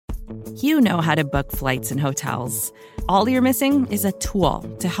You know how to book flights and hotels. All you're missing is a tool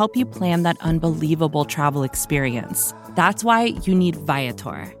to help you plan that unbelievable travel experience. That's why you need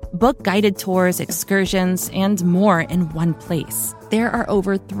Viator. Book guided tours, excursions, and more in one place. There are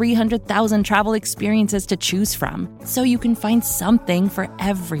over 300,000 travel experiences to choose from, so you can find something for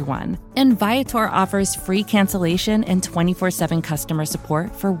everyone. And Viator offers free cancellation and 24/7 customer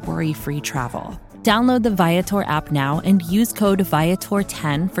support for worry-free travel. Download the Viator app now and use code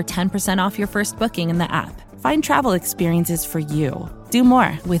Viator10 for 10% off your first booking in the app. Find travel experiences for you. Do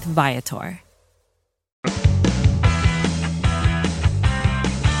more with Viator.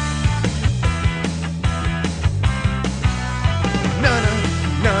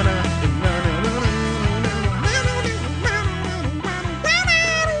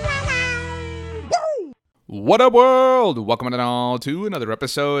 Whaddup World! Welcome all to another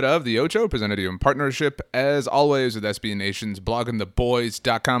episode of the Ocho, presented to you in partnership, as always, with SB Nation's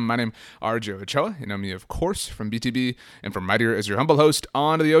bloggingtheboys.com. My name is RJ Ochoa. You know me, of course, from BTB, and from right here as your humble host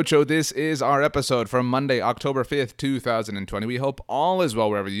on the Ocho. This is our episode for Monday, October 5th, 2020. We hope all is well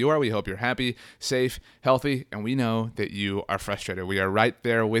wherever you are. We hope you're happy, safe, healthy, and we know that you are frustrated. We are right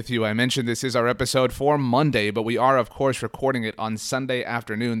there with you. I mentioned this is our episode for Monday, but we are, of course, recording it on Sunday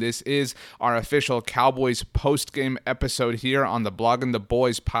afternoon. This is our official Cowboys Postgame episode here on the Blogging the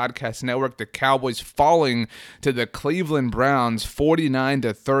Boys podcast network. The Cowboys falling to the Cleveland Browns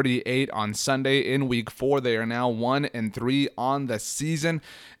 49-38 on Sunday in week 4. They are now 1-3 on the season,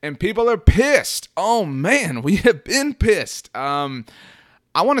 and people are pissed. Oh man, we have been pissed. I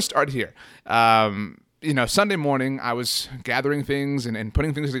want to start here. Sunday morning, I was gathering things and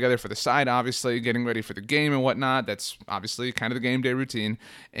putting things together for the site, obviously, getting ready for the game and whatnot. That's obviously kind of the game day routine.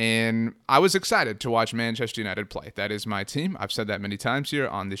 And I was excited to watch Manchester United play. That is my team. I've said that many times here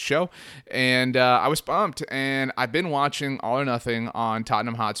on this show. And I was pumped. And I've been watching All or Nothing on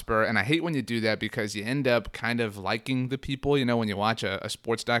Tottenham Hotspur. And I hate when you do that because you end up kind of liking the people. You know, when you watch a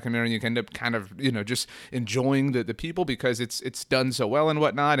sports documentary, you end up kind of, just enjoying the people because it's done so well and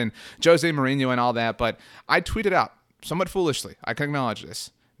whatnot. And Jose Mourinho and all that. But I tweeted out, somewhat foolishly, I can acknowledge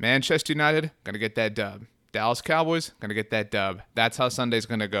this, Manchester United, going to get that dub. Dallas Cowboys, going to get that dub. That's how Sunday's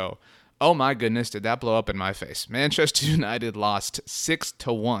going to go. Oh my goodness, did that blow up in my face. Manchester United lost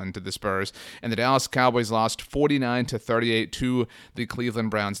 6-1 to the Spurs, and the Dallas Cowboys lost 49-38 to the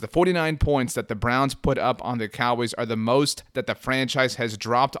Cleveland Browns. The 49 points that the Browns put up on the Cowboys are the most that the franchise has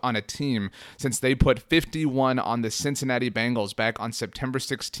dropped on a team since they put 51 on the Cincinnati Bengals back on September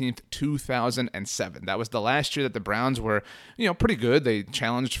 16th, 2007. That was the last year that the Browns were, pretty good. They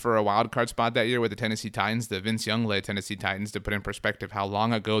challenged for a wild card spot that year with the Tennessee Titans, the Vince Young-led Tennessee Titans, to put in perspective how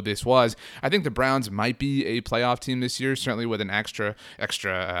long ago this was. I think the Browns might be a playoff team this year, certainly with an extra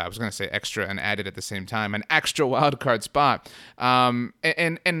and added at the same time, an extra wild card spot. And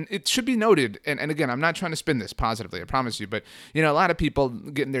it should be noted, and again, I'm not trying to spin this positively, I promise you, but, a lot of people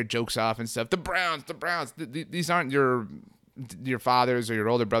getting their jokes off and stuff. The Browns, these aren't your fathers or your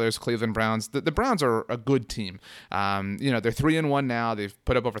older brothers, Cleveland Browns. The Browns are a good team. They're 3-1 now. They've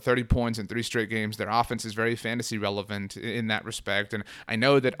put up over 30 points in 3 straight games. Their offense is very fantasy relevant in that respect. And I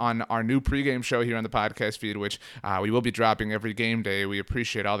know that on our new pregame show here on the podcast feed, which we will be dropping every game day, we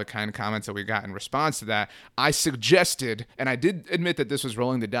appreciate all the kind comments that we got in response to that. I suggested, and I did admit that this was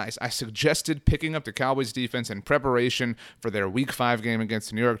rolling the dice, I suggested picking up the Cowboys defense in preparation for their Week 5 game against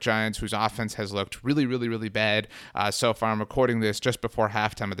the New York Giants, whose offense has looked really, really, really bad so far. I'm recording this just before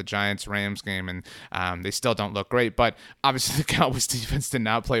halftime of the Giants-Rams game, and they still don't look great, but obviously the Cowboys defense did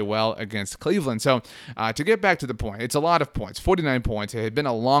not play well against Cleveland. So to get back to the point, it's a lot of points, 49 points. It had been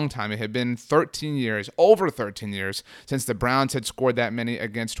a long time. It had been over 13 years since the Browns had scored that many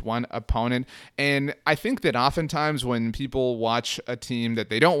against one opponent. And I think that oftentimes when people watch a team that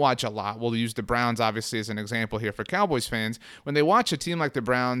they don't watch a lot, we'll use the Browns obviously as an example here for Cowboys fans, when they watch a team like the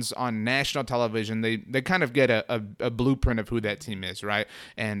Browns on national television, they kind of get a blueprint of who that team is, right?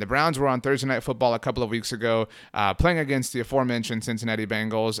 And the Browns were on Thursday Night Football a couple of weeks ago playing against the aforementioned Cincinnati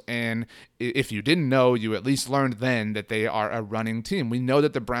Bengals, and if you didn't know, you at least learned then that they are a running team. We know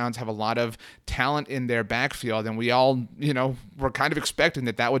that the Browns have a lot of talent in their backfield, and we all, were kind of expecting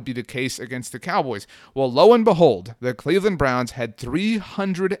that would be the case against the Cowboys. Well, lo and behold, the Cleveland Browns had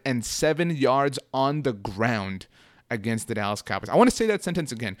 307 yards on the ground against the Dallas Cowboys. I want to say that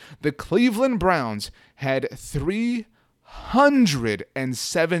sentence again. The Cleveland Browns had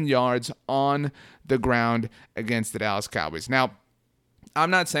 307 yards on the ground against the Dallas Cowboys. Now, I'm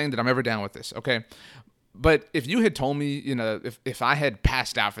not saying that I'm ever down with this, okay? But if you had told me, if I had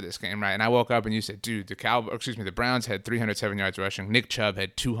passed out for this game, right, and I woke up and you said, dude, the Browns had 307 yards rushing, Nick Chubb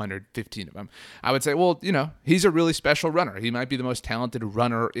had 215 of them, I would say, well, he's a really special runner. He might be the most talented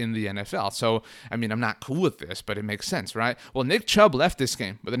runner in the NFL. So, I mean, I'm not cool with this, but it makes sense, right? Well, Nick Chubb left this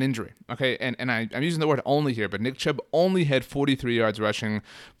game with an injury, okay? And I'm using the word only here, but Nick Chubb only had 43 yards rushing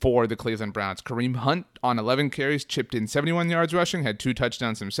for the Cleveland Browns. Kareem Hunt on 11 carries chipped in 71 yards rushing, had 2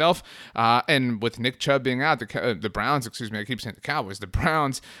 touchdowns himself, and with Nick Chubb being out, the Browns, I keep saying the Cowboys, the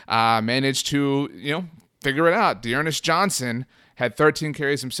Browns managed to, figure it out. Dearness Johnson had 13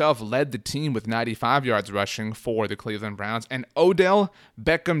 carries himself, led the team with 95 yards rushing for the Cleveland Browns, and Odell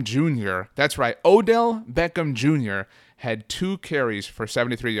Beckham Jr., that's right, Odell Beckham Jr., had 2 carries for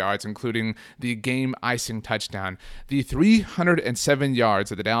 73 yards, including the game-icing touchdown. The 307 yards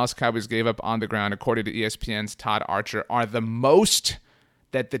that the Dallas Cowboys gave up on the ground, according to ESPN's Todd Archer, are the most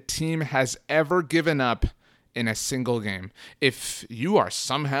that the team has ever given up in a single game. If you are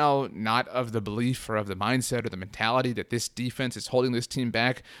somehow not of the belief or of the mindset or the mentality that this defense is holding this team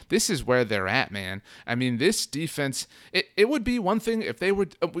back, this is where they're at, man. I mean, this defense, it would be one thing if they were,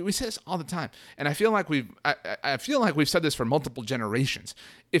 we say this all the time, and I feel like we've said this for multiple generations.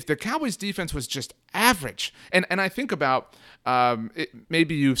 If the Cowboys defense was just average, and I think about,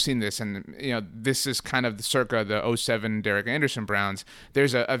 maybe you've seen this, and this is kind of circa the 07 Derek Anderson Browns.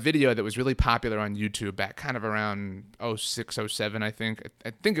 There's a video that was really popular on YouTube back kind of around 06, 07, I think. I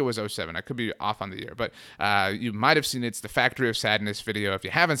think it was 07. I could be off on the year, but you might have seen it. It's the Factory of Sadness video. If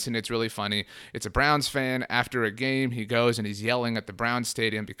you haven't seen it, it's really funny. It's a Browns fan. After a game, he goes and he's yelling at the Browns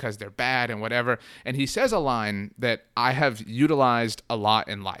stadium because they're bad and whatever, and he says a line that I have utilized a lot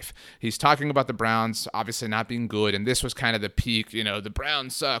in life. He's talking about the Browns obviously not being good, and this was kind of the peak, the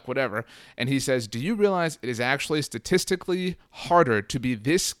Browns suck, whatever. And he says, do you realize it is actually statistically harder to be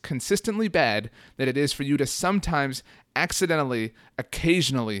this consistently bad than it is for you to sometimes accidentally,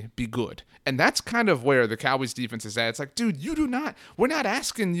 occasionally be good? And that's kind of where the Cowboys defense is at. It's like, dude, we're not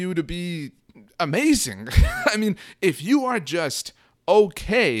asking you to be amazing. I mean, if you are just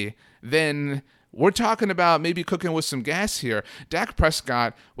okay, then we're talking about maybe cooking with some gas here. Dak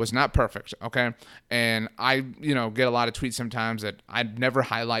Prescott was not perfect, okay? And I, get a lot of tweets sometimes that I'd never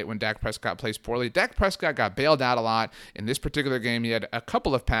highlight when Dak Prescott plays poorly. Dak Prescott got bailed out a lot. In this particular game, he had a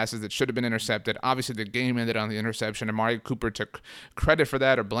couple of passes that should have been intercepted. Obviously, the game ended on the interception. Amari Cooper took credit for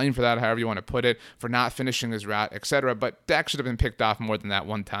that or blame for that, however you want to put it, for not finishing his route, etc. But Dak should have been picked off more than that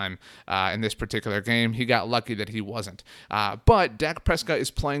one time in this particular game. He got lucky that he wasn't. But Dak Prescott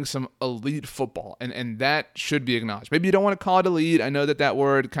is playing some elite football. And that should be acknowledged. Maybe you don't want to call it elite. I know that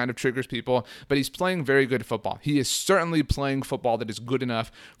word kind of triggers people, but he's playing very good football. He is certainly playing football that is good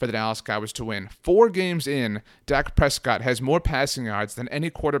enough for the Dallas Cowboys to win. 4 games in, Dak Prescott has more passing yards than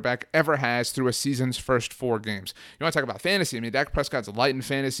any quarterback ever has through a season's first 4 games. You want to talk about fantasy? I mean, Dak Prescott's lighting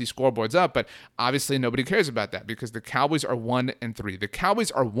fantasy scoreboards up, but obviously nobody cares about that because the Cowboys are 1-3. The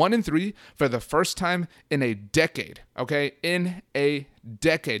Cowboys are 1-3 for the first time in a decade, okay? In a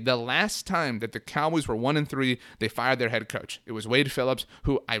decade. The last time that the Cowboys were 1-3, they fired their head coach. It was Wade Phillips,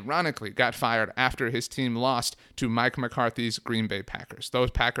 who ironically got fired after his team lost to Mike McCarthy's Green Bay Packers.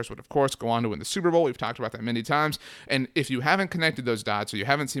 Those Packers would, of course, go on to win the Super Bowl. We've talked about that many times. And if you haven't connected those dots or you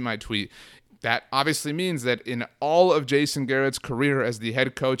haven't seen my tweet, that obviously means that in all of Jason Garrett's career as the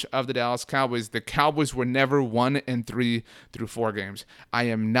head coach of the Dallas Cowboys, the Cowboys were never 1-3 through 4 games. I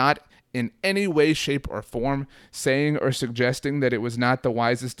am not in any way, shape, or form saying or suggesting that it was not the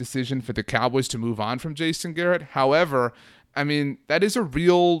wisest decision for the Cowboys to move on from Jason Garrett. However, I mean, that is a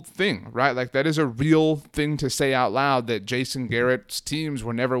real thing, right? Like, that is a real thing to say out loud, that Jason Garrett's teams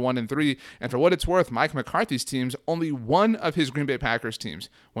were never 1-3. And for what it's worth, Mike McCarthy's teams, only one of his Green Bay Packers teams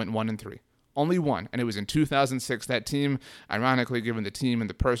went 1-3. Only one, and it was in 2006. That team, ironically, given the team and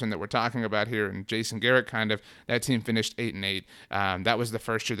the person that we're talking about here, and Jason Garrett that team finished 8-8. That was the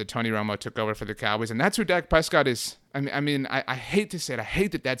first year that Tony Romo took over for the Cowboys, and that's who Dak Prescott is. I hate to say it. I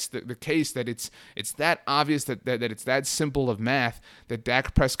hate that that's the case, that it's that obvious, that it's that simple of math, that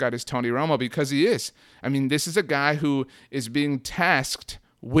Dak Prescott is Tony Romo, because he is. I mean, this is a guy who is being tasked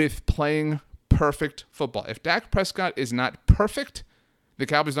with playing perfect football. If Dak Prescott is not perfect, the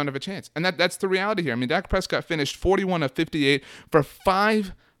Cowboys don't have a chance. And that's the reality here. I mean, Dak Prescott finished 41 of 58 for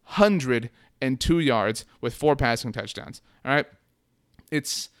 502 yards with 4 passing touchdowns. All right?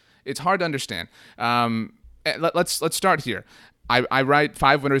 It's hard to understand. Let's start here. I write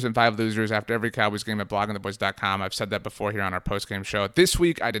 5 winners and 5 losers after every Cowboys game at bloggingtheboys.com. I've said that before here on our postgame show. This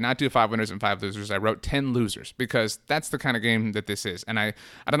week, I did not do 5 winners and 5 losers. I wrote 10 losers because that's the kind of game that this is. And I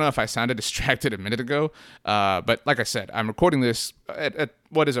don't know if I sounded distracted a minute ago, but like I said, I'm recording this at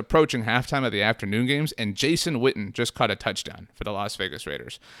what is approaching halftime of the afternoon games, and Jason Witten just caught a touchdown for the Las Vegas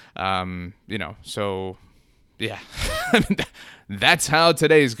Raiders. So yeah, that's how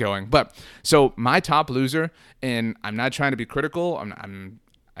today's going. But so my top loser, and I'm not trying to be critical.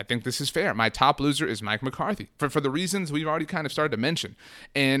 I think this is fair. My top loser is Mike McCarthy for the reasons we've already kind of started to mention.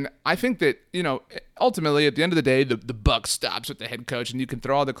 And I think that, ultimately at the end of the day, the buck stops with the head coach, and you can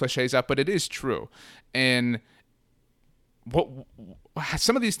throw all the cliches out, but it is true. And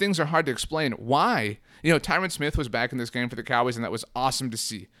some of these things are hard to explain. Why? Tyron Smith was back in this game for the Cowboys, and that was awesome to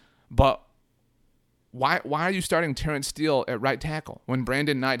see. But why are you starting Terrence Steele at right tackle when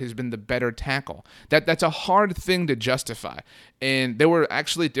Brandon Knight has been the better tackle? That's a hard thing to justify. And there were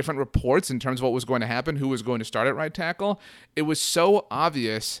actually different reports in terms of what was going to happen, who was going to start at right tackle. It was so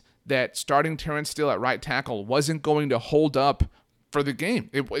obvious that starting Terrence Steele at right tackle wasn't going to hold up for the game.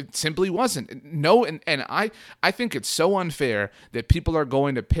 It simply wasn't. No, and I think it's so unfair that people are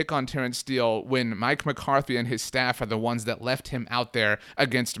going to pick on Terrence Steele when Mike McCarthy and his staff are the ones that left him out there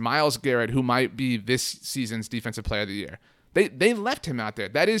against Myles Garrett, who might be this season's Defensive Player of the Year. They left him out there.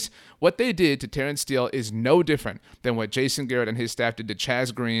 That is what they did to Terrence Steele is no different than what Jason Garrett and his staff did to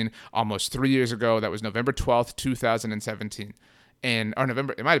Chaz Green almost 3 years ago. That was November 12th, 2017. Or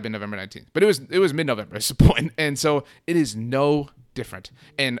November, it might have been November 19th, but it was mid-November is the point. And so it is no different.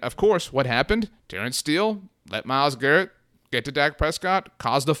 And of course, what happened? Terrence Steele let Myles Garrett get to Dak Prescott,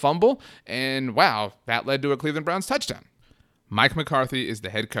 caused a fumble, and wow, that led to a Cleveland Browns touchdown. Mike McCarthy is the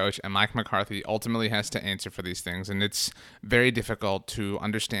head coach, and Mike McCarthy ultimately has to answer for these things, and it's very difficult to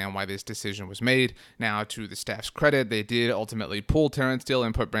understand why this decision was made. Now, to the staff's credit, they did ultimately pull Terrence Steele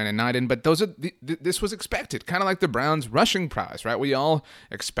and put Brandon Knight in, but this was expected, kind of like the Browns' rushing prowess, right? We all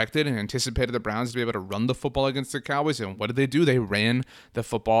expected and anticipated the Browns to be able to run the football against the Cowboys, and what did they do? They ran the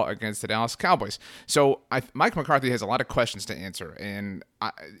football against the Dallas Cowboys. So Mike McCarthy has a lot of questions to answer, and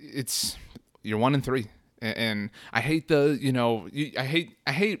you're 1-3. And I hate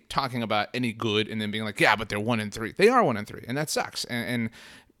I hate talking about any good and then being like, yeah, but they're 1-3. They are 1-3, and that sucks. And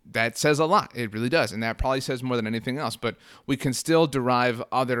that says a lot. It really does. And that probably says more than anything else. But we can still derive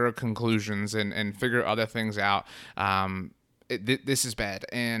other conclusions and figure other things out. This is bad.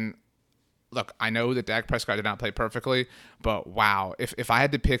 And look, I know that Dak Prescott did not play perfectly, but wow, if I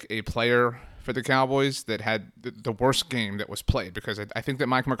had to pick a player for the Cowboys that had the worst game that was played, because I think that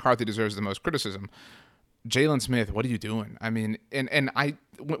Mike McCarthy deserves the most criticism, Jalen Smith, what are you doing? I mean,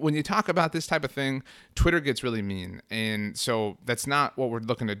 when you talk about this type of thing, Twitter gets really mean. And so that's not what we're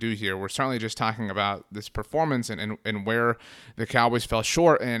looking to do here. We're certainly just talking about this performance and where the Cowboys fell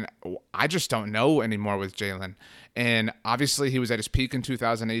short. And I just don't know anymore with Jalen. And obviously he was at his peak in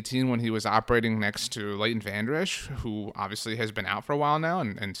 2018 when he was operating next to Leighton Vander Esch, who obviously has been out for a while now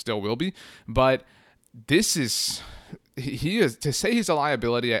and still will be. But this is... He is, to say he's a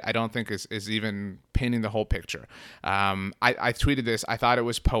liability, I don't think is even painting the whole picture. I tweeted this. I thought it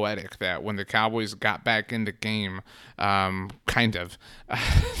was poetic that when the Cowboys got back in the game, that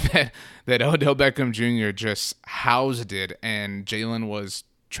Odell Beckham Jr. just housed it, and Jalen was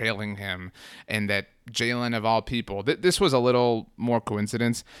trailing him, and that Jalen of all people, this was a little more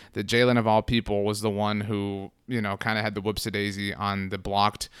coincidence that Jalen of all people was the one who, kind of had the whoopsie-daisy on the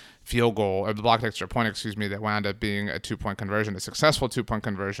blocked field goal, or the blocked extra point, that wound up being a 2-point conversion, a successful 2-point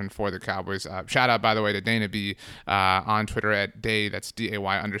conversion for the Cowboys. Shout out, by the way, to Dana B on Twitter at Day, that's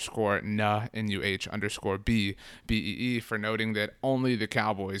DAY_NUH_BEE for noting that only the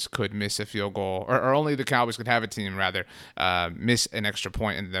Cowboys could miss a field goal, or only the Cowboys could have a team, rather, miss an extra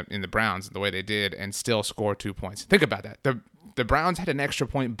point in the Browns the way they did and still score 2 points. Think about that. The Browns had an extra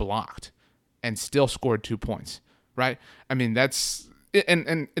point blocked and still scored 2 points, right? I mean, that's...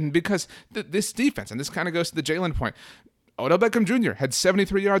 And because this defense, and this kind of goes to the Jalen point, Odell Beckham Jr. had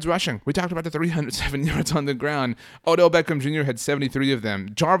 73 yards rushing. We talked about the 307 yards on the ground. Odell Beckham Jr. had 73 of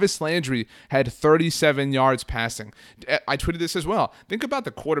them. Jarvis Landry had 37 yards passing. I tweeted this as well. Think about the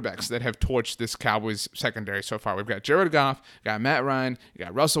quarterbacks that have torched this Cowboys secondary so far. We've got Jared Goff, you got Matt Ryan, you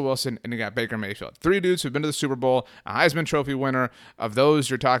got Russell Wilson, and you got Baker Mayfield. 3 dudes who've been to the Super Bowl, a Heisman Trophy winner. Of those,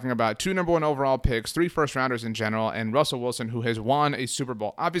 you're talking about 2 number 1 overall picks, 3 first-rounders in general, and Russell Wilson, who has won a Super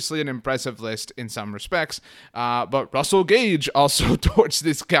Bowl. Obviously an impressive list in some respects, but Russell Gage also torched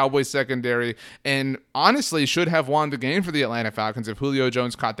this Cowboys secondary and honestly should have won the game for the Atlanta Falcons if Julio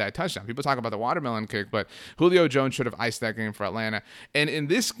Jones caught that touchdown. People talk about the watermelon kick, but Julio Jones should have iced that game for Atlanta. And in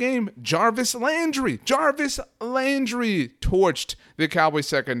this game, Jarvis Landry torched the Cowboys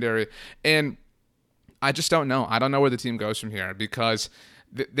secondary. And I just don't know. I don't know where the team goes from here because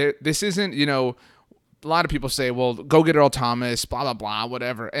this isn't, a lot of people say, well, go get Earl Thomas, blah, blah, blah,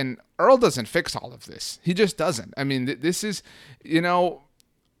 whatever. And Earl doesn't fix all of this. He just doesn't. I mean, this is,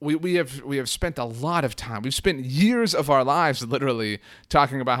 we have spent a lot of time. We've spent years of our lives literally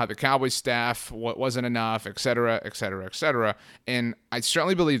talking about how the Cowboys staff wasn't enough, et cetera, et cetera, et cetera. And I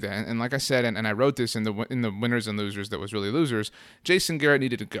certainly believe that. And like I said, and I wrote this in the winners and losers that was really losers, Jason Garrett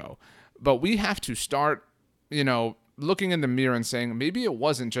needed to go. But we have to start, looking in the mirror and saying, maybe it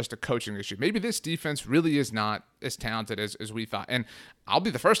wasn't just a coaching issue. Maybe this defense really is not as talented as we thought. And I'll be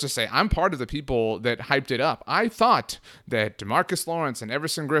the first to say I'm part of the people that hyped it up. I thought that DeMarcus Lawrence and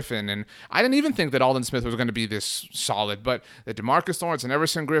Everson Griffin, and I didn't even think that Aldon Smith was going to be this solid, but that DeMarcus Lawrence and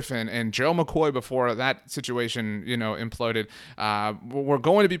Everson Griffin and Gerald McCoy before that situation, imploded, were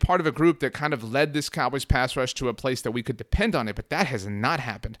going to be part of a group that kind of led this Cowboys pass rush to a place that we could depend on it, but that has not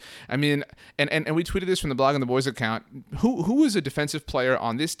happened. I mean, and we tweeted this from the Blog and the Boys account. Who is a defensive player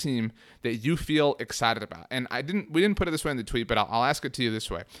on this team that you feel excited about? And we didn't put it this way in the tweet, but I'll ask it to you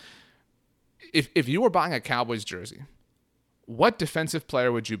this way. If you were buying a Cowboys jersey, what defensive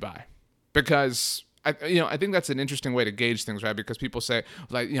player would you buy? Because I think that's an interesting way to gauge things, right? Because people say,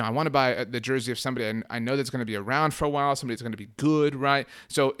 I want to buy the jersey of somebody I know that's going to be around for a while, somebody that's going to be good, right?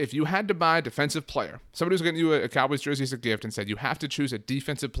 So if you had to buy a defensive player, somebody who's getting you a Cowboys jersey as a gift and said you have to choose a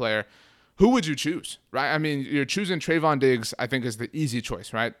defensive player, who would you choose, right? I mean, you're choosing Trayvon Diggs, I think, is the easy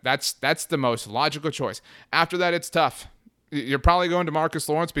choice, right? That's the most logical choice. After that, it's tough. You're probably going to Marcus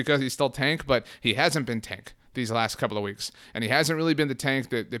Lawrence because he's still tank, but he hasn't been tank these last couple of weeks. And he hasn't really been the tank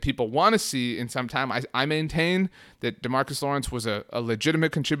that people want to see in some time. I maintain that DeMarcus Lawrence was a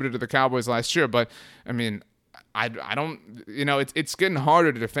legitimate contributor to the Cowboys last year, but, I mean, I don't, it's getting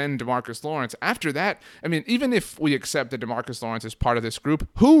harder to defend DeMarcus Lawrence. After that, I mean, even if we accept that DeMarcus Lawrence is part of this group,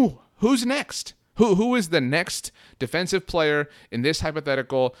 who's next? Who is the next defensive player in this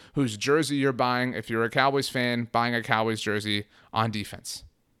hypothetical whose jersey you're buying if you're a Cowboys fan buying a Cowboys jersey on defense?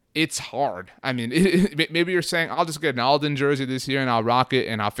 It's hard. I mean, maybe you're saying, I'll just get an Aldon jersey this year and I'll rock it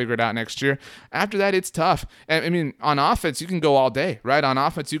and I'll figure it out next year. After that, it's tough. I mean, on offense, you can go all day, right? On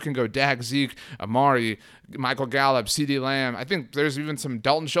offense, you can go Dak, Zeke, Amari, Michael Gallup, CeeDee Lamb. I think there's even some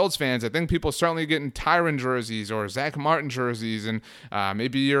Dalton Schultz fans. I think people are certainly getting Tyron jerseys or Zach Martin jerseys. And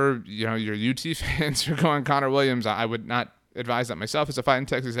maybe your UT fans are going Connor Williams. I would not advise that myself as a fighting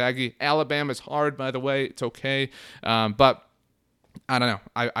Texas Aggie. Alabama's hard, by the way. It's okay. But I don't know.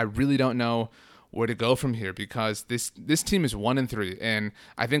 I really don't know where to go from here because this team is 1-3, and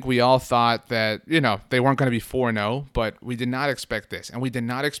I think we all thought that they weren't going to be 4-0, but we did not expect this, and we did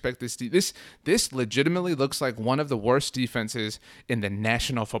not expect this. This legitimately looks like one of the worst defenses in the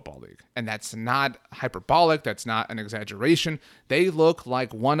National Football League, and that's not hyperbolic. That's not an exaggeration. They look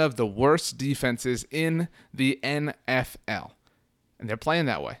like one of the worst defenses in the NFL, and they're playing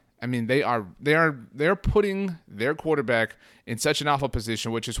that way. I mean, they're putting their quarterback in such an awful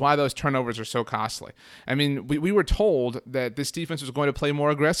position, which is why those turnovers are so costly. I mean, we were told that this defense was going to play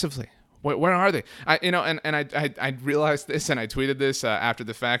more aggressively. Where are they? I realized this and I tweeted this after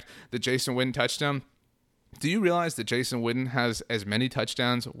the fact, the Jason Witten touchdown. Do you realize that Jason Witten has as many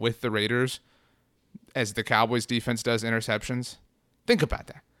touchdowns with the Raiders as the Cowboys defense does interceptions? Think about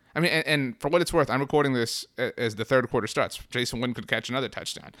that. I mean, and for what it's worth, I'm recording this as the third quarter starts. Jason Witten could catch another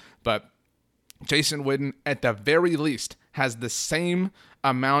touchdown. But Jason Witten, at the very least, has the same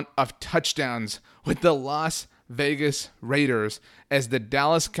amount of touchdowns with the Las Vegas Raiders as the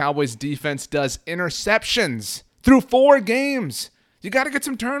Dallas Cowboys defense does interceptions through 4 games. You got to get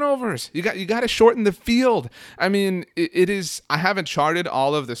some turnovers. You got to shorten the field. I mean, it is. I haven't charted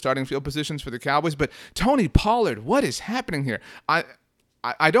all of the starting field positions for the Cowboys, but Tony Pollard, what is happening here?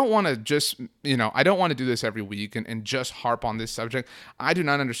 I don't want to just, I don't want to do this every week and just harp on this subject. I do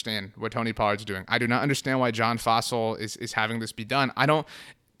not understand what Tony Pollard's doing. I do not understand why John Fossil is having this be done.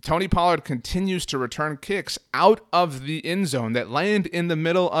 Tony Pollard continues to return kicks out of the end zone that land in the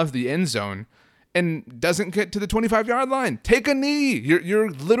middle of the end zone and doesn't get to the 25-yard line. Take a knee. You're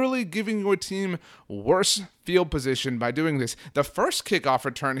literally giving your team worse field position by doing this. The first kickoff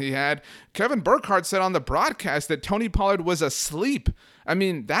return he had, Kevin Burkhardt said on the broadcast that Tony Pollard was asleep. I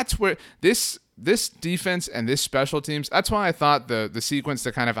mean, that's where this defense and this special teams, that's why I thought the sequence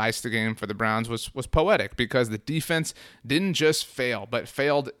that kind of iced the game for the Browns was poetic, because the defense didn't just fail, but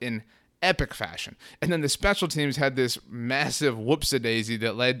failed in epic fashion. And then the special teams had this massive whoops-a-daisy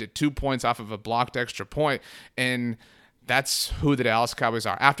that led to 2 points off of a blocked extra point. And that's who the Dallas Cowboys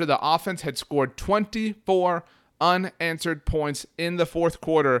are. After the offense had scored 24 unanswered points in the fourth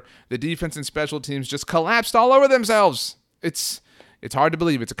quarter, the defense and special teams just collapsed all over themselves. It's hard to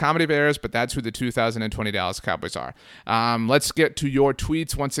believe. It's a comedy of errors, but that's who the 2020 Dallas Cowboys are. Let's get to your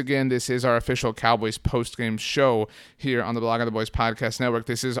tweets. Once again, this is our official Cowboys postgame show here on the Blog of the Boys Podcast Network.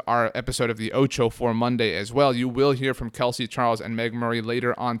 This is our episode of the Ocho for Monday as well. You will hear from Kelsey Charles and Meg Murray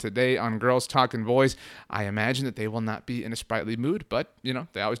later on today on Girls Talking Boys. I imagine that they will not be in a sprightly mood, but,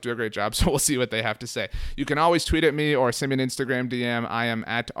 they always do a great job, so we'll see what they have to say. You can always tweet at me or send me an Instagram DM. I am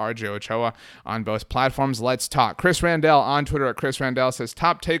at RJ Ochoa on both platforms. Let's talk. Chris Randall on Twitter at Chris Randall says,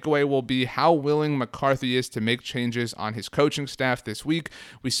 top takeaway will be how willing McCarthy is to make changes on his coaching staff this week.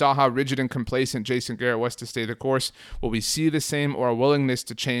 We saw how rigid and complacent Jason Garrett was to stay the course. Will we see the same or a willingness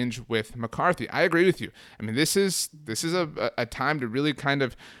to change with McCarthy? I agree with you. I mean, this is a time to really kind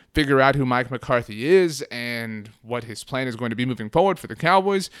of figure out who Mike McCarthy is and what his plan is going to be moving forward for the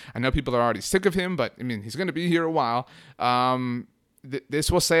Cowboys. I know people are already sick of him, but, he's going to be here a while.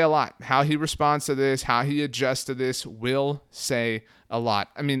 This will say a lot. How he responds to this, how he adjusts to this will say a lot.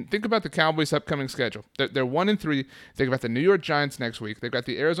 Think about the Cowboys' upcoming schedule. They're 1-3. Think about the New York Giants next week. They've got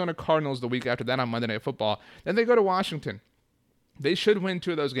the Arizona Cardinals the week after that on Monday Night Football. Then they go to Washington. They should win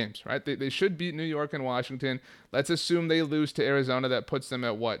 2 of those games, right? They should beat New York and Washington. Let's assume they lose to Arizona. That puts them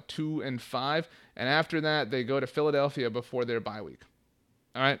at 2-5. And after that, they go to Philadelphia before their bye week.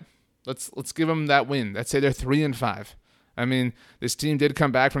 All right, let's give them that win. Let's say they're 3-5. This team did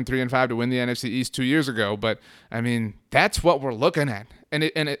come back from 3-5 to win the NFC East 2 years ago, but that's what we're looking at.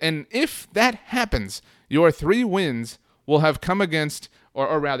 And if that happens, your 3 wins will have come against,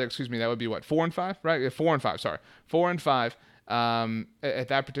 or rather, that would be 4-5, right? 4-5, sorry, 4-5. At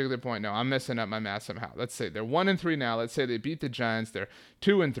that particular point, no, I'm messing up my math somehow. Let's say they're 1-3 now. Let's say they beat the Giants, they're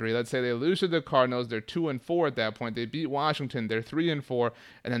 2-3. Let's say they lose to the Cardinals, they're 2-4 at that point. They beat Washington, they're 3-4,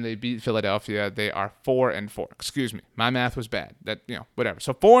 and then they beat Philadelphia, they are 4-4. Excuse me, my math was bad. Whatever.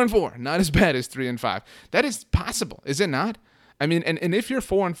 So 4-4, not as bad as 3-5. That is possible, is it not? And if you're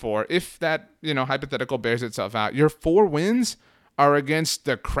 4-4, if that hypothetical bears itself out, your 4 wins are against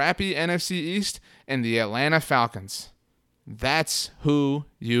the crappy NFC East and the Atlanta Falcons. That's who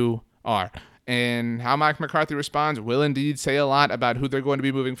you are. And how Mike McCarthy responds will indeed say a lot about who they're going to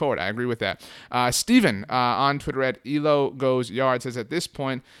be moving forward. I agree with that. Steven on Twitter at Elo Goes Yard says, at this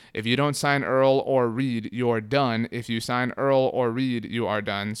point, if you don't sign Earl or Reed, you're done. If you sign Earl or Reed, you are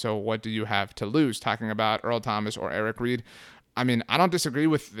done. So what do you have to lose? Talking about Earl Thomas or Eric Reed. I don't disagree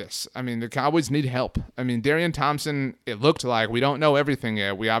with this. The Cowboys need help. Darian Thompson, it looked like, we don't know everything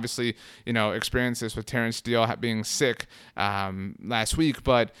yet. We obviously, experienced this with Terrence Steele being sick last week,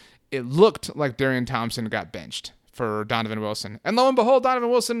 but it looked like Darian Thompson got benched for Donovan Wilson. And lo and behold, Donovan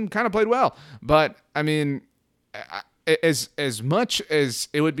Wilson kind of played well. But, as much as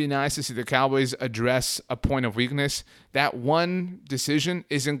it would be nice to see the Cowboys address a point of weakness, that one decision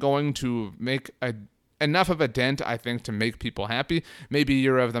isn't going to make enough of a dent, I think, to make people happy. Maybe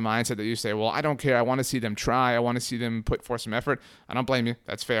you're of the mindset that you say, well, I don't care. I want to see them try. I want to see them put forth some effort. I don't blame you.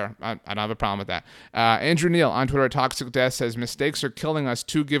 That's fair. I don't have a problem with that. Andrew Neal on Twitter at Toxic Death says, mistakes are killing us.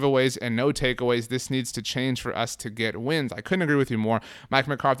 2 giveaways and no takeaways. This needs to change for us to get wins. I couldn't agree with you more. Mike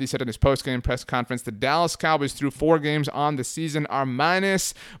McCarthy said in his post-game press conference, the Dallas Cowboys through 4 games on the season are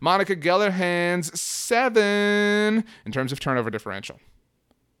minus Monica Gellerhand's 7 in terms of turnover differential.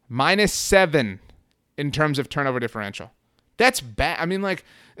 -7. In terms of turnover differential. That's bad.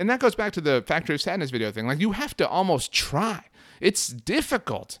 And that goes back to the Factory of Sadness video thing. You have to almost try. It's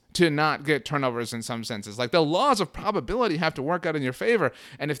difficult to not get turnovers in some senses. The laws of probability have to work out in your favor.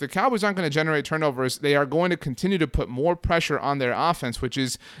 And if the Cowboys aren't going to generate turnovers, they are going to continue to put more pressure on their offense, which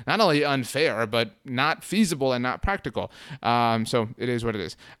is not only unfair, but not feasible and not practical. So it is what it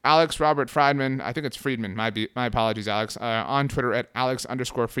is. Alex Robert Friedman, I think it's Friedman. My apologies, Alex. On Twitter at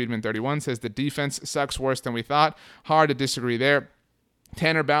Alex_Friedman31 says the defense sucks worse than we thought. Hard to disagree there.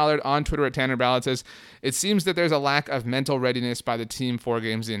 Tanner Ballard on Twitter at Tanner Ballard says, it seems that there's a lack of mental readiness by the team 4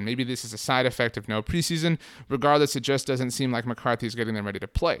 games in. Maybe this is a side effect of no preseason. Regardless, it just doesn't seem like McCarthy is getting them ready to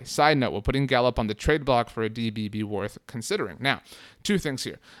play. Side note, will putting Gallup on the trade block for a DB be worth considering? Now, 2 things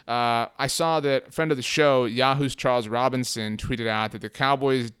here. I saw that friend of the show, Yahoo's Charles Robinson, tweeted out that the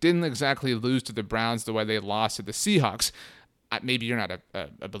Cowboys didn't exactly lose to the Browns the way they lost to the Seahawks. maybe you're not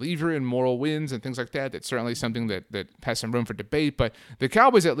a believer in moral wins and things like that. That's certainly something that has some room for debate. But the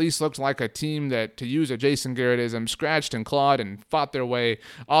Cowboys at least looked like a team that, to use a Jason Garrettism, scratched and clawed and fought their way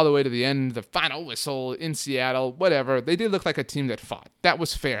all the way to the end, the final whistle in Seattle, whatever. They did look like a team that fought. That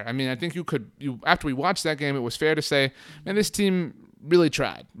was fair. I mean, I think after we watched that game, it was fair to say, man, this team really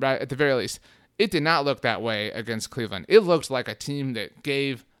tried, right? At the very least. It did not look that way against Cleveland. It looked like a team that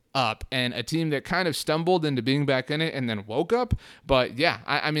gave up and a team that kind of stumbled into being back in it and then woke up. But yeah,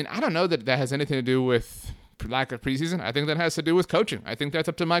 I mean, I don't know that has anything to do with lack of preseason. I think that has to do with coaching. I think that's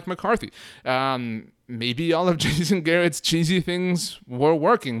up to Mike McCarthy. Maybe all of Jason Garrett's cheesy things were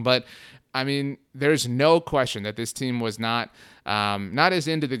working, but I mean, there's no question that this team was not as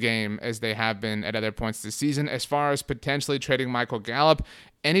into the game as they have been at other points this season. As far as potentially trading Michael Gallup,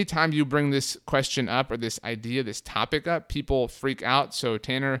 anytime you bring this question up or this idea, this topic up, people freak out. So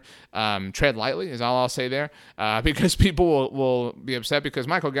Tanner, tread lightly is all I'll say there, because people will be upset because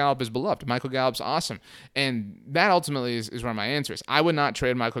Michael Gallup is beloved. Michael Gallup's awesome. And that ultimately is where my answer is. I would not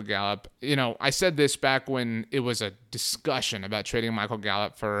trade Michael Gallup. You know, I said this back when it was a discussion about trading Michael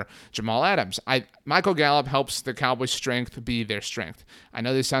Gallup for Jamal Adams. Michael Gallup helps the Cowboys' strength be their strength. I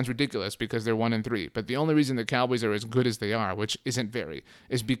know this sounds ridiculous because they're 1-3, but the only reason the Cowboys are as good as they are, which isn't very,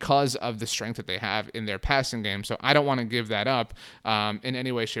 is because of the strength that they have in their passing game. So I don't want to give that up in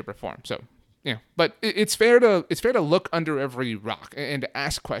any way, shape, or form. So, you know, but it's fair to look under every rock and to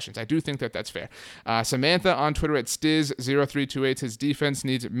ask questions. I do think that that's fair. Samantha on Twitter at Stiz0328 says defense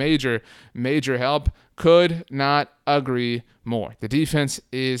needs major help. Could not agree more. The defense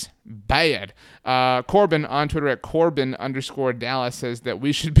is bad. Corbin on Twitter at Corbin_Dallas says that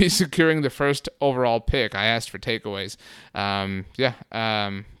we should be securing the first overall pick. I asked for takeaways.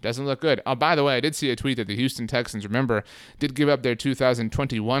 Doesn't look good. Oh, by the way, I did see a tweet that the Houston Texans, remember, did give up their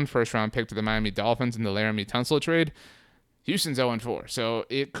 2021 first round pick to the Miami Dolphins in the Laramie Tunsil trade. Houston's 0-4, so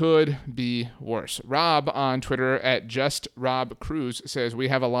it could be worse. Rob on Twitter at JustRobCruz says we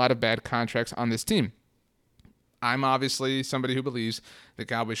have a lot of bad contracts on this team. I'm obviously somebody who believes the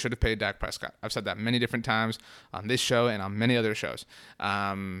Cowboys should have paid Dak Prescott. I've said that many different times on this show and on many other shows.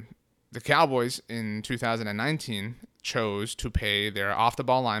 The Cowboys in 2019 chose to pay their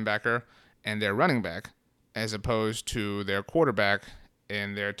off-the-ball linebacker and their running back as opposed to their quarterback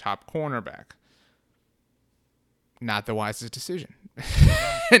and their top cornerback. Not the wisest decision.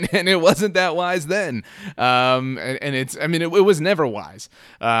 and it wasn't that wise then. It was never wise.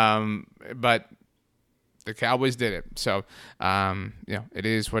 But the Cowboys did it. So, it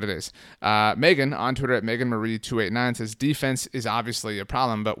is what it is. Megan on Twitter at MeganMarie289 says defense is obviously a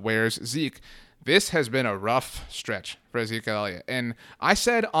problem, but where's Zeke? This has been a rough stretch for Ezekiel Elliott. And I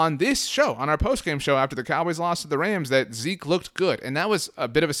said on this show, on our postgame show after the Cowboys lost to the Rams, that Zeke looked good. And that was a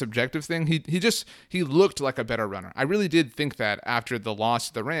bit of a subjective thing. He looked like a better runner. I really did think that after the loss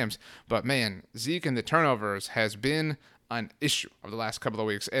to the Rams. But man, Zeke and the turnovers has been an issue over the last couple of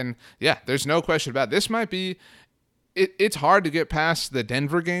weeks. And yeah, there's no question about it. This might be... It's hard to get past the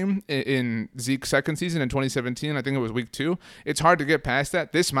Denver game in Zeke's second season in 2017. I think it was week 2. It's hard to get past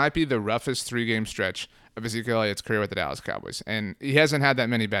that. This might be the roughest 3-game stretch of Ezekiel Elliott's career with the Dallas Cowboys. And he hasn't had that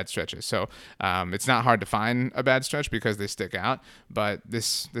many bad stretches. So it's not hard to find a bad stretch because they stick out. But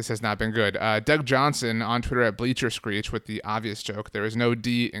this has not been good. Doug Johnson on Twitter at Bleacher Screech with the obvious joke, there is no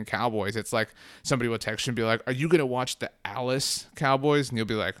D in Cowboys. It's like somebody will text you and be like, are you going to watch the Alice Cowboys? And you'll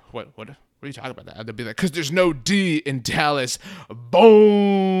be like, what are you talking about that? They'll be like, because there's no D in Dallas. Boom.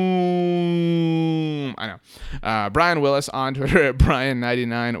 I know. Brian Willis on Twitter at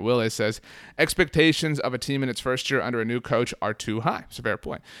Brian99 Willis says, expectations of a team in its first year under a new coach are too high. It's a fair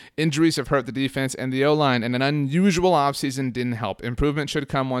point. Injuries have hurt the defense and the O-line, and an unusual offseason didn't help. Improvement should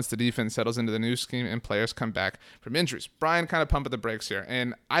come once the defense settles into the new scheme and players come back from injuries. Brian kind of pumping the brakes here,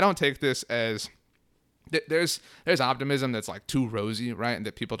 and I don't take this as... There's optimism that's like too rosy, right, and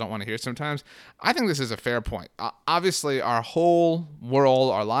that people don't want to hear sometimes. I think this is a fair point. Obviously, our whole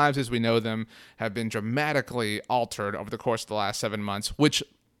world, our lives as we know them, have been dramatically altered over the course of the last 7 months, which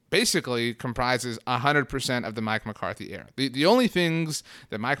basically comprises 100% of the Mike McCarthy era. The only things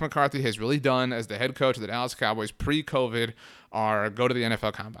that Mike McCarthy has really done as the head coach of the Dallas Cowboys pre-COVID are go to the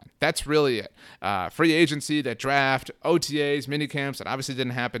NFL Combine. That's really it. Free agency, that draft, OTAs, minicamps that obviously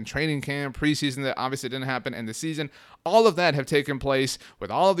didn't happen, training camp, preseason that obviously didn't happen, and the season. All of that have taken place with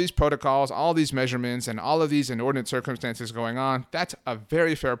all of these protocols, all these measurements, and all of these inordinate circumstances going on. That's a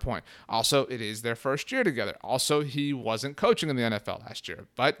very fair point. Also, it is their first year together. Also, he wasn't coaching in the NFL last year,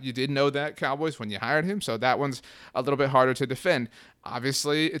 but you did know that, Cowboys, when you hired him, so that one's a little bit harder to defend.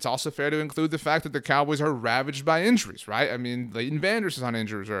 Obviously, it's also fair to include the fact that the Cowboys are ravaged by injuries, right? I mean, Leighton Vanders is on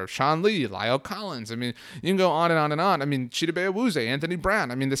injury reserve, Sean Lee, Lyle Collins. I mean, you can go on and on and on. I mean, Chidobe Awuzie, Anthony Brown.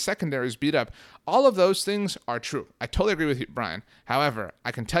 I mean, the secondary is beat up. All of those things are true. I totally agree with you, Brian. However,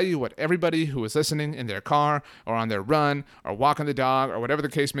 I can tell you what everybody who is listening in their car or on their run or walking the dog or whatever the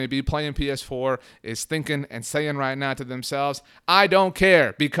case may be, playing PS4, is thinking and saying right now to themselves, I don't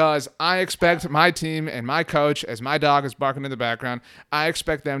care, because I expect my team and my coach, as my dog is barking in the background, I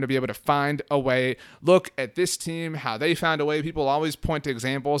expect them to be able to find a way. Look at this team, how they found a way. People always point to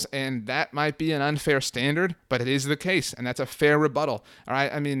examples, and that might be an unfair standard, but it is the case, and that's a fair rebuttal. All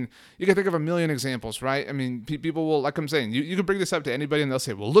right? I mean, you can think of a million examples, right? I mean, people will, like I'm saying, you can bring this up to anybody, and they'll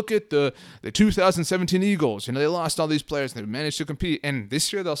say, well, look at the 2017 Eagles. You know, they lost all these players, and they managed to compete. And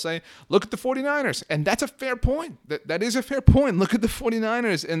this year they'll say, look at the 49ers. And that's a fair point. That is a fair point. Look at the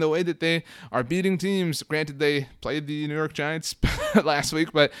 49ers and the way that they are beating teams. Granted, they played the New York Giants last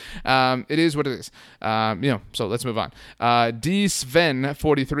week, but it is what it is. So let's move on.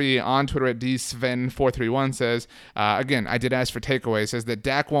 DSven43 on Twitter at DSven431 says, again, I did ask for takeaway, says that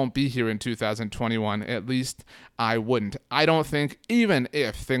Dak won't be here in 2021. At least I wouldn't. I don't think, even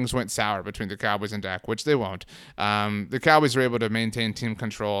if things went sour between the Cowboys and Dak, which they won't, the Cowboys are able to maintain team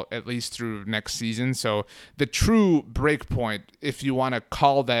control at least through next season. So the true break point, if you want to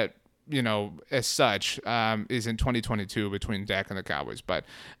call that, as such, is in 2022 between Dak and the Cowboys. But,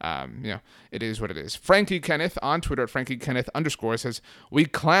 it is what it is. Frankie Kenneth on Twitter at FrankieKenneth_ says, we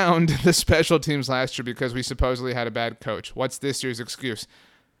clowned the special teams last year because we supposedly had a bad coach. What's this year's excuse?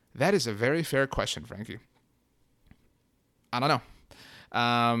 That is a very fair question, Frankie. I don't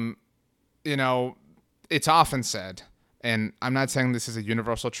know. It's often said, and I'm not saying this is a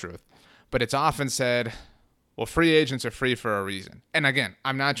universal truth, but it's often said, well, free agents are free for a reason. And again,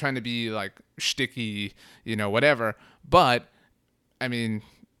 I'm not trying to be like shticky, whatever, but I mean,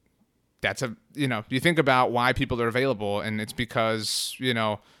 that's you think about why people are available, and it's because,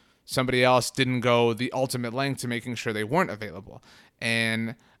 somebody else didn't go the ultimate length to making sure they weren't available.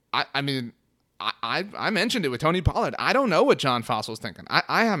 And I mentioned it with Tony Pollard. I don't know what John Fossil's thinking.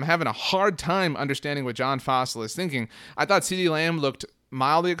 I am having a hard time understanding what John Fossil is thinking. I thought CeeDee Lamb looked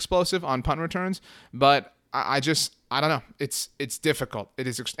mildly explosive on punt returns, but I don't know. It's difficult. It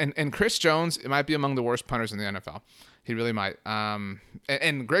is, and Chris Jones, it might be among the worst punters in the NFL. He really might. And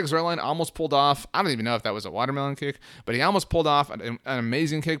Greg Zuerlein almost pulled off, I don't even know if that was a watermelon kick, but he almost pulled off an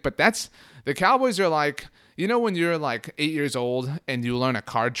amazing kick. But the Cowboys are like, when you're like 8 years old and you learn a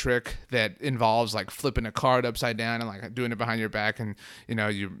card trick that involves like flipping a card upside down and like doing it behind your back, and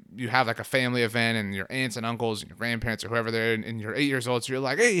you have like a family event and your aunts and uncles and your grandparents or whoever there, and you're 8 years old, so you're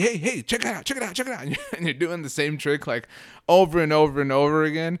like, hey, check it out, and you're doing the same trick like over and over and over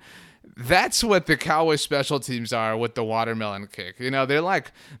again. That's what the Cowboys special teams are with the watermelon kick.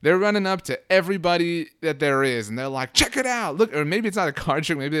 They're running up to everybody that there is, and they're like, check it out. Look, or maybe it's not a card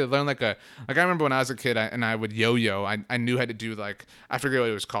trick. Maybe they learn like I remember when I was a kid and I would yo-yo. I knew how to do I forget what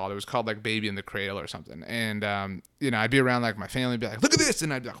it was called. It was called like Baby in the Cradle or something. And, I'd be around like my family and be like, look at this.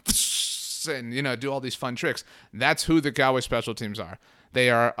 And I'd be like, and, do all these fun tricks. That's who the Cowboys special teams are. They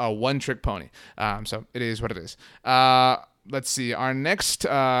are a one-trick pony. So it is what it is. Let's see. Our next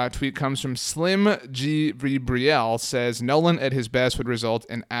tweet comes from Slim G. Brielle. Says, Nolan at his best would result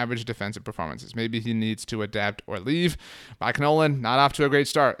in average defensive performances. Maybe he needs to adapt or leave. Mike Nolan, not off to a great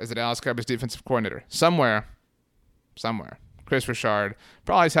start as the Dallas Cowboys defensive coordinator. Somewhere, Chris Richard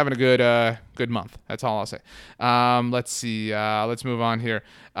probably is having a good month. That's all I'll say. Let's see. Let's move on here.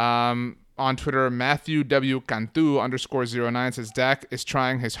 On Twitter, Matthew W. Cantu _09 says, Dak is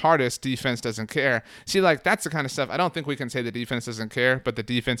trying his hardest. Defense doesn't care. See, that's the kind of stuff. I don't think we can say the defense doesn't care, but the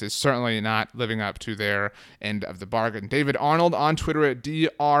defense is certainly not living up to their end of the bargain. David Arnold on Twitter at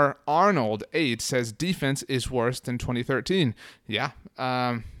drarnold8 says, defense is worse than 2013. Yeah.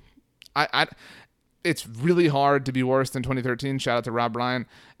 It's really hard to be worse than 2013. Shout out to Rob Ryan.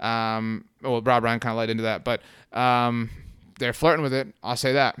 Rob Ryan kind of led into that, but they're flirting with it. I'll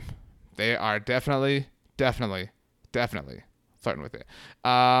say that. They are definitely flirting with it.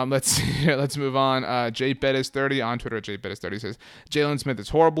 Let's see here. Let's move on. JBettis30 on Twitter at JBettis30 says, Jalen Smith is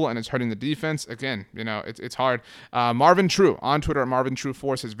horrible and it's hurting the defense. Again, it's hard. Marvin True on Twitter at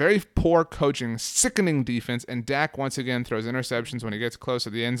MarvinTrue4 says, very poor coaching, sickening defense, and Dak once again throws interceptions when he gets close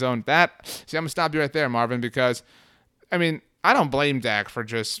to the end zone. I'm going to stop you right there, Marvin, because, I don't blame Dak for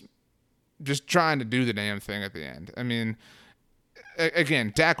just trying to do the damn thing at the end.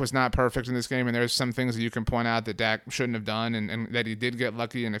 Again, Dak was not perfect in this game, and there's some things that you can point out that Dak shouldn't have done and that he did get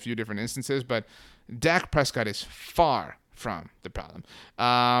lucky in a few different instances, but Dak Prescott is far, from the problem.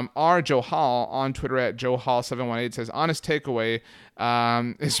 R. Joe Hall on Twitter at JoeHall718 says, honest takeaway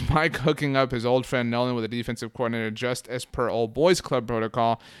is Mike hooking up his old friend Nolan with a defensive coordinator just as per old boys club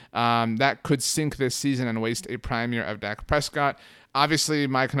protocol. That could sink this season and waste a prime year of Dak Prescott. Obviously,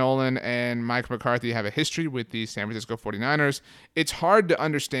 Mike Nolan and Mike McCarthy have a history with the San Francisco 49ers. It's hard to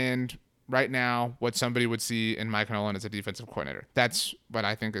understand right now what somebody would see in Mike Nolan as a defensive coordinator. That's what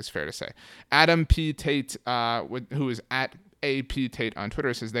I think is fair to say. Adam P. Tate, who is at AP Tate on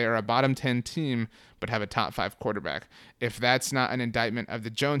Twitter, says they are a bottom 10 team but have a top 5 quarterback. If that's not an indictment of the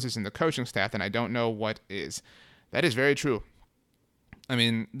Joneses and the coaching staff, then I don't know what is. That is very true. I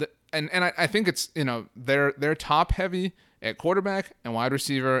mean, I think it's, they're top heavy at quarterback and wide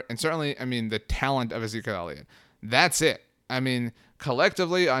receiver, and certainly, the talent of Ezekiel Elliott. That's it.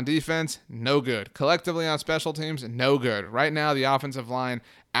 Collectively on defense, no good. Collectively on special teams, no good. Right now, the offensive line,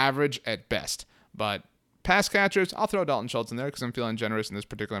 average at best. But pass catchers, I'll throw Dalton Schultz in there because I'm feeling generous in this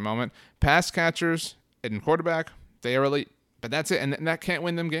particular moment. Pass catchers and quarterback, they are elite. But that's it, and that can't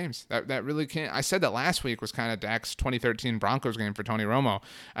win them games. That really can't. I said that last week was kind of Dak's 2013 Broncos game for Tony Romo.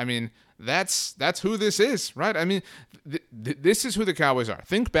 That's who this is, right? This is who the Cowboys are.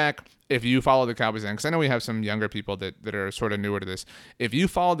 Think back if you follow the Cowboys, because I know we have some younger people that are sort of newer to this. If you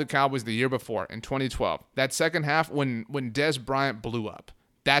followed the Cowboys the year before, in 2012, that second half when Dez Bryant blew up,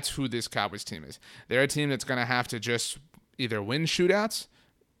 that's who this Cowboys team is. They're a team that's going to have to just either win shootouts,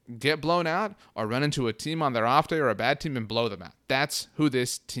 get blown out, or run into a team on their off day or a bad team and blow them out. That's who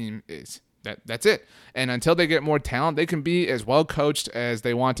this team is. That's it. And until they get more talent, they can be as well coached as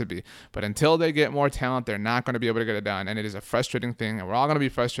they want to be. But until they get more talent, they're not going to be able to get it done. And it is a frustrating thing. And we're all going to be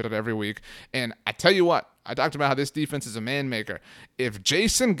frustrated every week. And I tell you what, I talked about how this defense is a man maker. If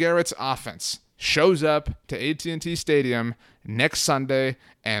Jason Garrett's offense shows up to AT&T Stadium next Sunday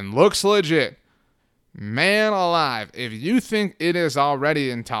and looks legit, man alive, if you think it is already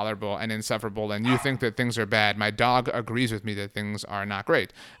intolerable and insufferable and you think that things are bad, my dog agrees with me that things are not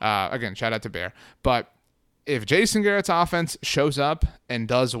great. Again, shout out to Bear. But if Jason Garrett's offense shows up and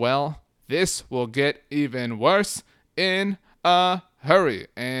does well, this will get even worse in a hurry.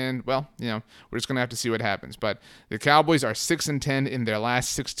 And, well, we're just going to have to see what happens. But the Cowboys are 6-10 in their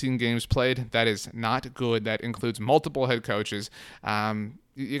last 16 games played. That is not good. That includes multiple head coaches.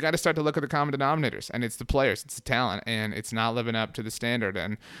 You got to start to look at the common denominators, and it's the players, it's the talent, and it's not living up to the standard,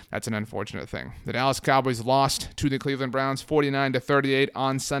 and that's an unfortunate thing. The Dallas Cowboys lost to the Cleveland Browns 49-38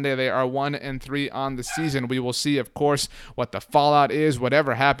 on Sunday. They are 1-3 on the season. We will see, of course, what the fallout is.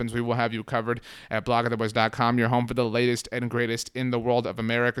 Whatever happens, we will have you covered at bloggingtheboys.com, your home for the latest and greatest in the world of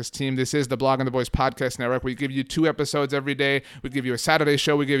America's team. This is the Blogging the Boys Podcast Network. We give you 2 episodes every day. We give you a Saturday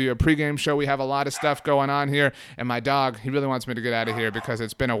show. We give you a pregame show. We have a lot of stuff going on here, and my dog, he really wants me to get out of here because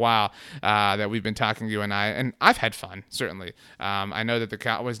it's been a while that we've been talking, you and I, and I've had fun, certainly. I know that the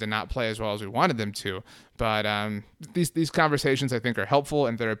Cowboys did not play as well as we wanted them to, but these conversations I think are helpful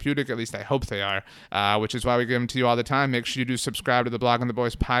and therapeutic. At least I hope they are, which is why we give them to you all the time. Make sure you do subscribe to the Blogging the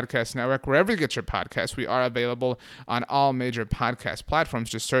Boys Podcast Network. Wherever you get your podcasts, we are available on all major podcast platforms.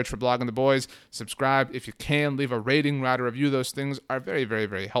 Just search for Blogging the Boys, subscribe. If you can, leave a rating, write a review. Those things are very, very,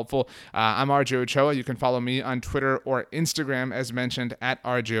 very helpful. I'm RJ Ochoa. You can follow me on Twitter or Instagram, as mentioned, at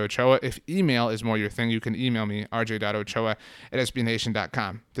RJ Ochoa. If email is more your thing, you can email me,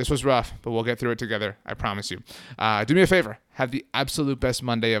 rj.ochoa@sbnation.com. This was rough, but we'll get through it together. I promise you. Do me a favor. Have the absolute best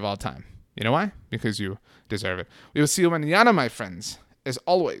Monday of all time. You know why? Because you deserve it. We will see you mañana, my friends. As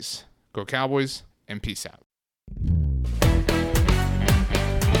always, go Cowboys and peace out.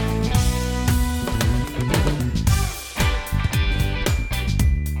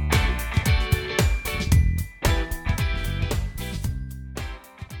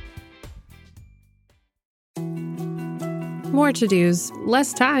 More to-dos,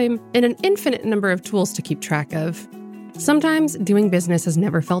 less time, and an infinite number of tools to keep track of. Sometimes doing business has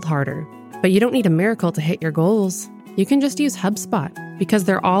never felt harder, but you don't need a miracle to hit your goals. You can just use HubSpot, because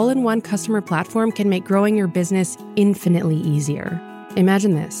their all-in-one customer platform can make growing your business infinitely easier.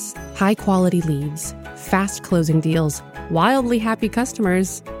 Imagine this: high-quality leads, fast closing deals, wildly happy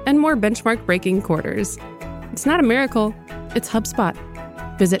customers, and more benchmark-breaking quarters. It's not a miracle, it's HubSpot.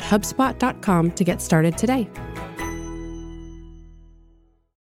 Visit HubSpot.com to get started today.